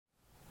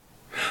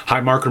Hi,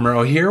 Mark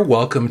Romero here.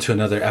 Welcome to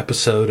another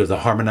episode of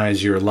the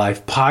Harmonize Your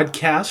Life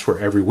podcast, where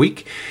every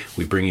week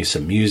we bring you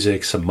some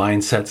music, some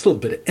mindsets, a little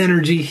bit of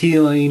energy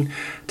healing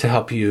to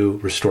help you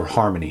restore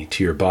harmony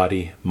to your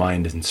body,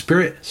 mind, and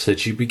spirit so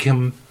that you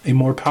become a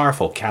more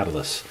powerful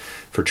catalyst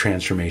for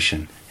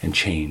transformation and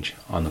change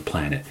on the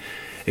planet.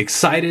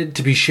 Excited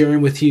to be sharing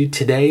with you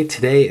today.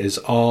 Today is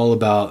all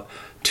about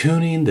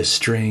tuning the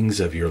strings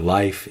of your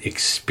life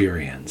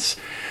experience.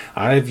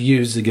 I've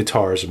used the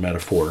guitar as a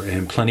metaphor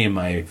in plenty of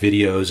my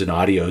videos and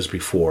audios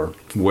before,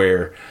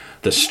 where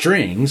the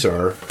strings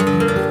are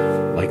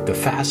like the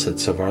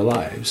facets of our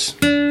lives.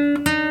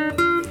 And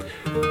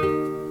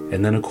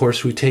then, of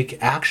course, we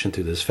take action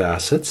through those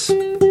facets.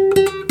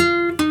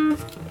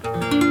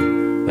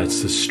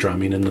 That's the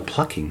strumming and the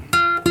plucking.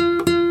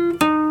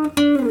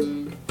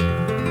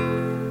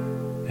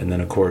 And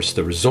then, of course,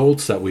 the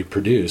results that we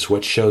produce,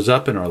 what shows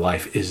up in our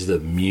life is the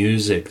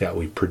music that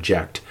we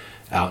project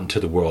out into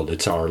the world.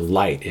 It's our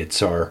light. It's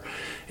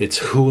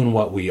who and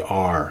what we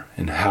are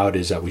and how it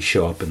is that we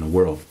show up in the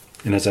world.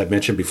 And as I've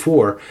mentioned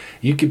before,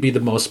 you could be the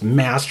most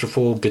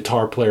masterful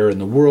guitar player in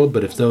the world,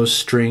 but if those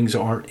strings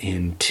aren't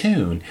in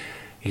tune,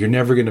 you're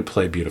never going to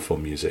play beautiful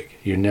music.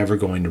 You're never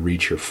going to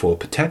reach your full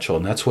potential.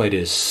 And that's why it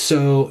is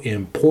so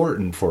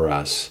important for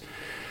us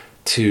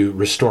to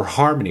restore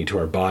harmony to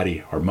our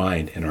body, our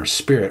mind, and our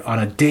spirit on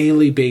a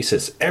daily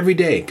basis, every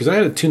day, because I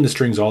got to tune the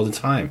strings all the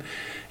time.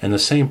 And the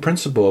same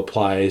principle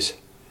applies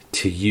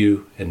to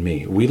you and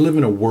me. We live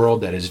in a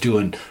world that is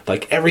doing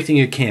like everything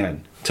it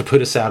can to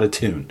put us out of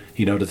tune,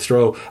 to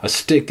throw a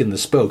stick in the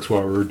spokes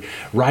while we're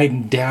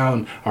riding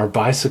down our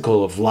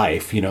bicycle of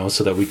life,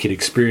 so that we could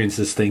experience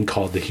this thing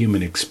called the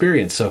human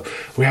experience. So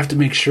we have to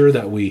make sure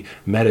that we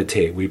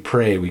meditate, we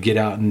pray, we get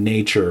out in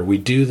nature, we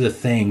do the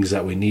things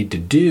that we need to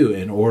do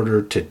in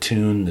order to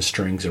tune the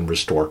strings and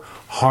restore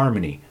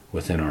harmony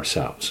within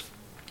ourselves.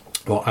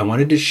 Well, I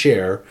wanted to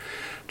share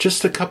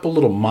just a couple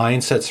little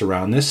mindsets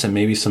around this and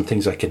maybe some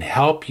things that can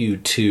help you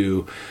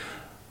to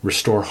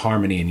restore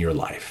harmony in your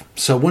life.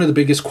 So one of the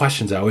biggest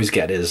questions I always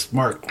get is,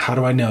 Mark, how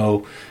do I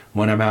know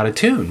when I'm out of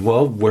tune?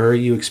 Well, where are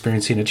you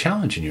experiencing a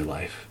challenge in your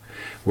life?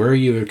 Where are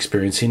you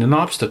experiencing an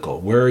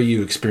obstacle? Where are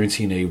you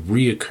experiencing a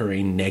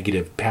reoccurring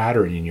negative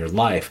pattern in your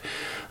life?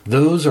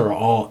 Those are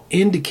all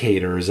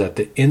indicators that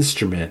the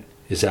instrument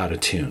is out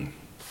of tune.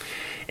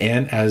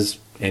 And as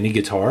any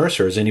guitarist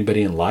or as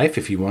anybody in life,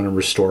 if you want to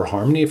restore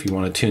harmony, if you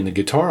want to tune the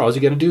guitar, all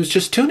you got to do is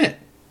just tune it.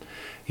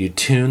 You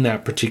tune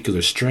that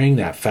particular string,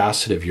 that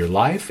facet of your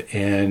life,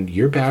 and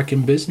you're back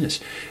in business.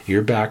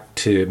 You're back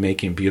to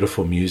making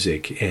beautiful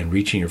music and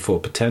reaching your full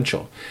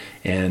potential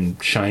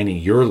and shining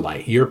your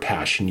light, your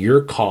passion,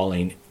 your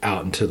calling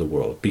out into the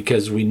world.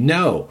 Because we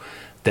know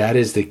that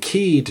is the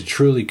key to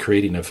truly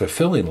creating a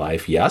fulfilling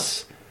life,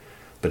 yes,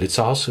 but it's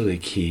also the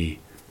key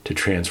to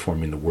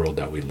transforming the world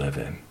that we live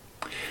in.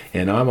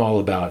 And I'm all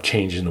about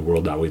changing the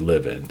world that we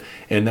live in.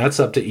 And that's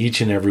up to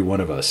each and every one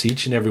of us.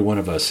 Each and every one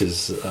of us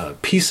is a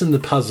piece in the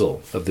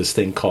puzzle of this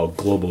thing called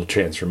global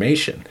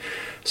transformation.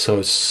 So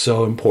it's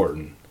so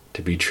important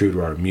to be true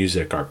to our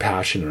music, our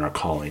passion, and our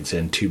callings,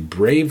 and to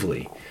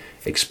bravely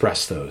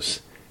express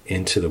those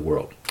into the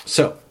world.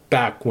 So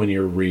back when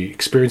you're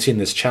experiencing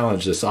this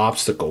challenge, this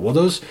obstacle, well,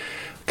 those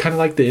kind of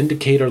like the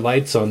indicator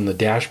lights on the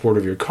dashboard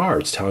of your car.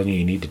 It's telling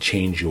you need to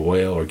change your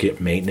oil or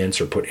get maintenance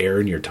or put air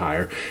in your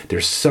tire.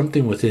 There's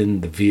something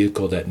within the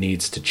vehicle that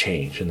needs to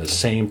change. And the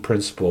same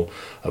principle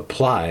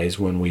applies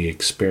when we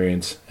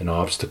experience an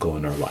obstacle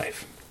in our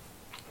life.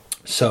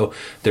 So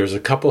there's a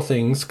couple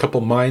things,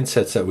 couple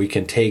mindsets that we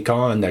can take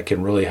on that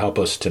can really help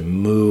us to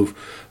move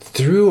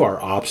through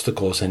our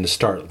obstacles and to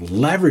start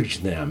leverage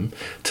them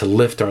to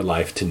lift our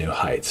life to new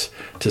heights,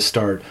 to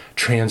start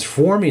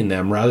transforming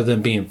them rather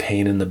than being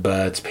pain in the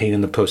butts, pain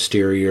in the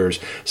posteriors,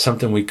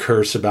 something we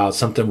curse about,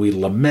 something we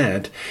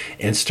lament,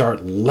 and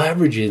start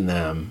leveraging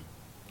them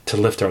to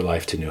lift our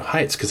life to new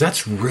heights, because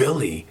that's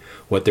really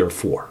what they're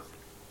for.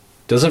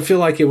 Doesn't feel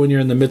like it when you're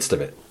in the midst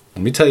of it.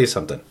 Let me tell you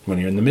something. When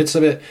you're in the midst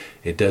of it,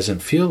 it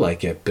doesn't feel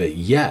like it, but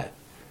yet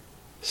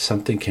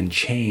something can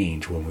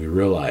change when we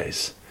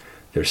realize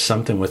there's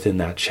something within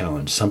that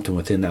challenge, something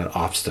within that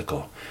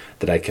obstacle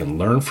that I can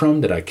learn from,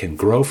 that I can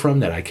grow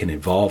from, that I can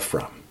evolve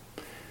from.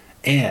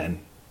 And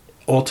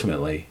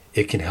ultimately,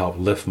 it can help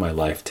lift my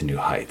life to new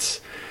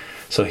heights.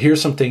 So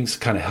here's some things to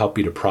kind of help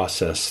you to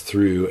process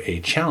through a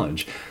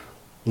challenge.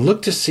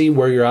 Look to see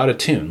where you're out of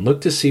tune.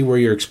 Look to see where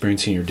you're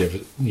experiencing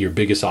your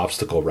biggest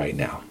obstacle right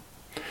now.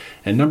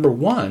 And number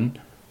one,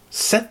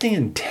 set the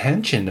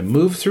intention to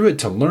move through it,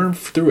 to learn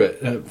through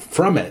it,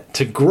 from it,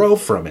 to grow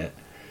from it,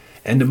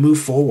 and to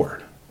move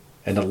forward,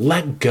 and to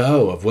let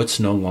go of what's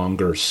no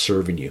longer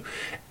serving you.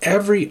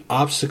 Every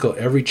obstacle,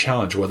 every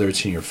challenge, whether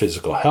it's in your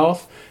physical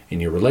health,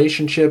 in your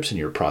relationships, in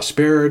your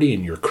prosperity,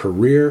 in your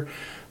career,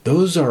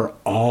 those are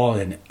all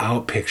an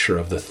out picture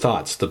of the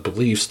thoughts, the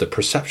beliefs, the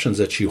perceptions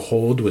that you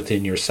hold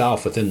within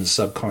yourself, within the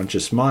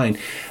subconscious mind,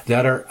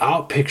 that are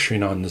out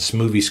picturing on this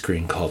movie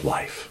screen called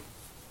life.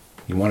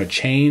 You want to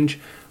change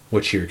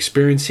what you're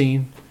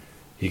experiencing,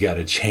 you got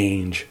to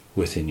change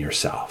within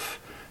yourself.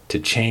 To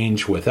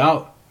change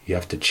without You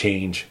have to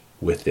change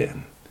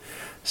within.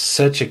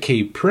 Such a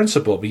key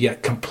principle, but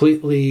yet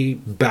completely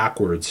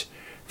backwards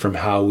from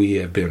how we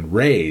have been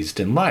raised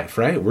in life,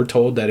 right? We're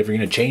told that if you're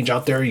going to change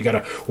out there, you got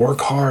to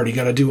work hard, you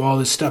got to do all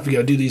this stuff, you got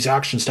to do these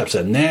action steps,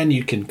 and then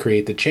you can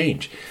create the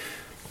change.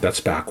 That's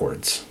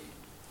backwards.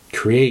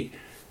 Create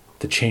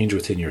the change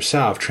within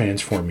yourself,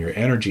 transform your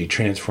energy,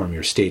 transform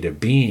your state of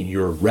being,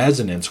 your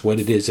resonance, what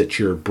it is that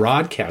you're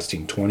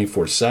broadcasting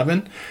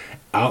 24/7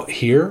 out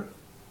here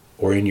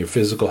or in your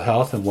physical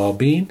health and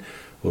well-being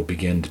will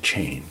begin to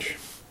change.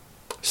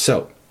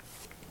 So,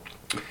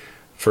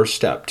 first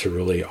step to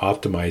really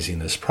optimizing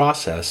this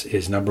process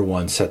is, number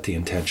one, set the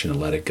intention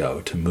and let it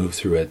go, to move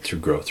through it, to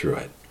grow through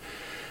it.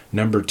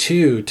 Number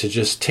two, to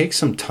just take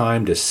some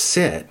time to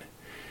sit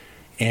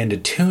and to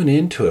tune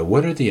into it.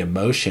 What are the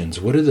emotions?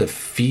 What are the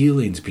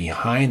feelings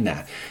behind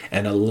that?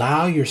 And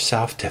allow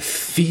yourself to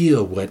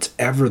feel what's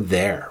ever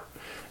there.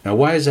 Now,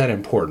 why is that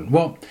important?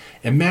 Well,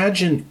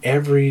 imagine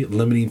every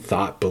limiting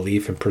thought,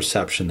 belief, and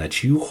perception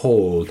that you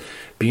hold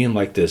being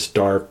like this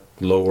dark,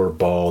 lower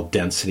ball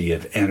density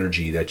of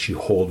energy that you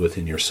hold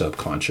within your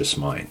subconscious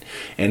mind.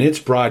 And it's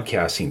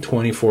broadcasting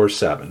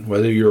 24/7.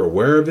 Whether you're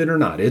aware of it or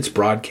not, it's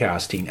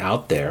broadcasting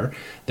out there,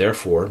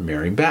 therefore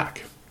mirroring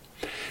back.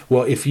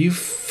 Well, if you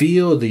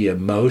feel the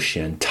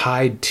emotion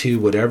tied to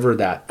whatever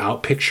that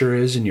out picture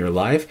is in your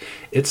life,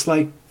 it's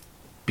like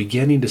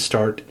beginning to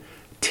start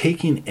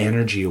taking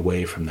energy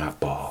away from that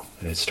ball,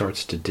 and it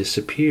starts to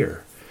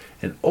disappear.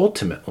 And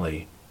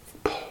ultimately,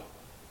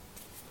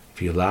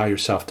 if you allow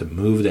yourself to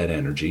move that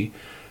energy,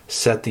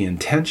 set the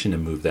intention to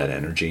move that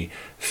energy,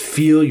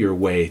 feel your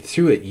way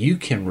through it, you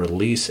can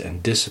release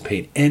and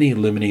dissipate any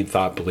limiting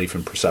thought, belief,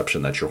 and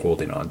perception that you're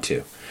holding on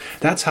to.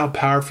 That's how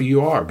powerful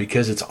you are,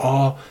 because it's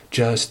all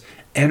just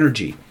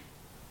energy.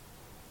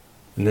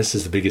 And this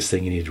is the biggest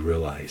thing you need to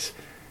realize.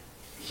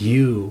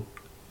 You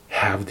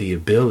have the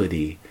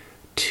ability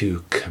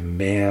to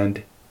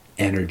command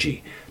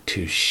energy,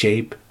 to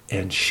shape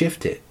and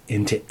shift it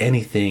into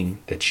anything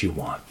that you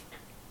want.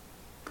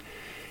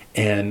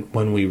 And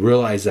when we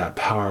realize that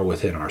power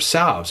within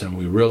ourselves, and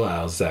we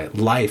realize that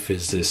life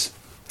is this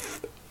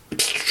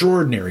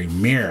extraordinary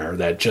mirror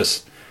that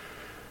just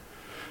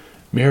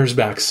mirrors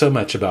back so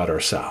much about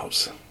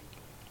ourselves,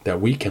 that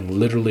we can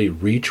literally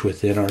reach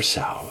within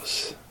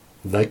ourselves,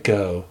 let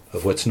go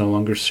of what's no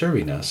longer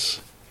serving us,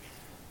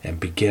 and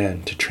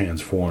begin to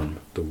transform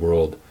the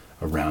world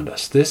around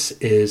us. This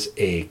is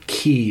a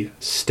key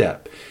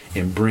step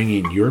in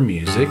bringing your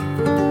music,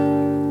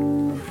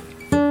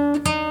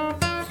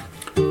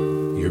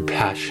 your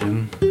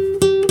passion,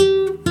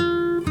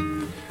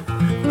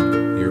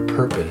 your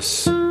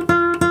purpose,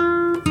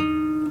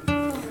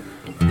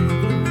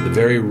 the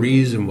very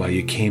reason why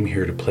you came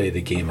here to play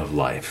the game of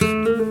life.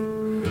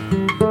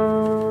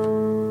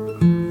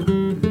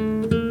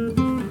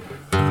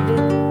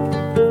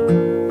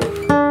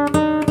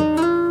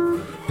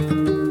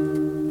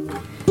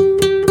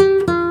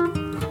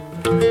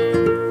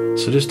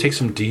 So just take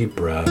some deep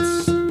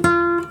breaths.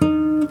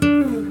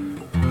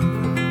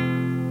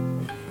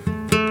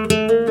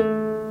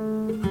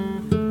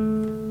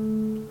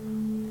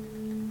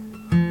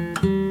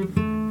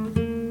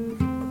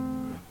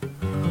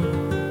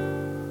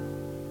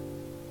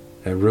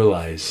 And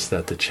realize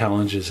that the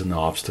challenges and the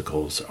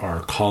obstacles are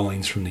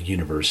callings from the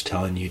universe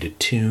telling you to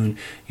tune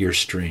your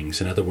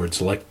strings. In other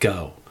words, let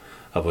go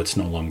of what's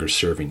no longer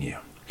serving you.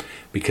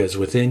 Because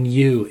within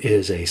you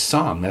is a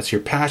song. That's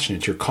your passion,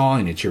 it's your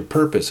calling, it's your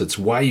purpose. It's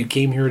why you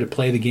came here to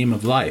play the game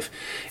of life.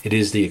 It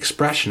is the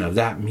expression of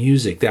that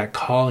music, that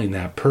calling,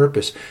 that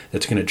purpose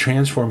that's going to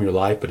transform your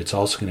life, but it's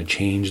also going to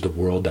change the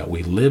world that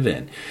we live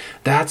in.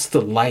 That's the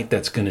light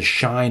that's going to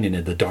shine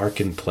into the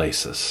darkened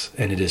places.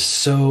 And it is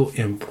so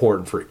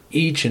important for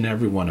each and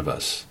every one of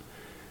us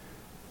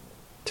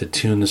to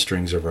tune the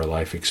strings of our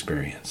life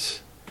experience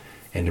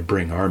and to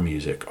bring our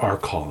music, our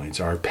callings,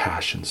 our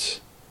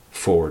passions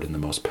forward in the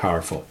most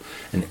powerful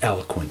and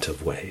eloquent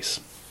of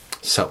ways.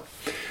 So,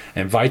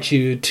 I invite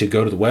you to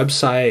go to the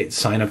website,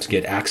 sign up to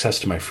get access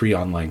to my free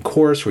online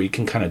course where you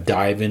can kind of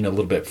dive in a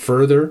little bit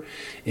further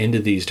into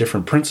these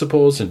different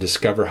principles and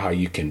discover how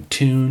you can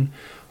tune,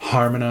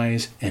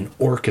 harmonize, and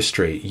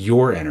orchestrate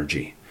your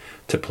energy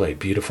to play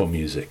beautiful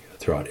music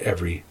throughout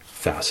every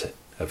facet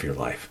of your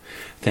life.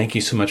 Thank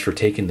you so much for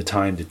taking the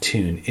time to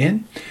tune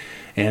in,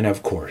 and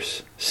of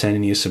course,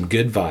 sending you some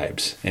good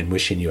vibes and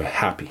wishing you a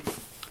happy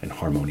and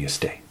harmonious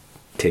day.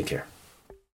 Take care.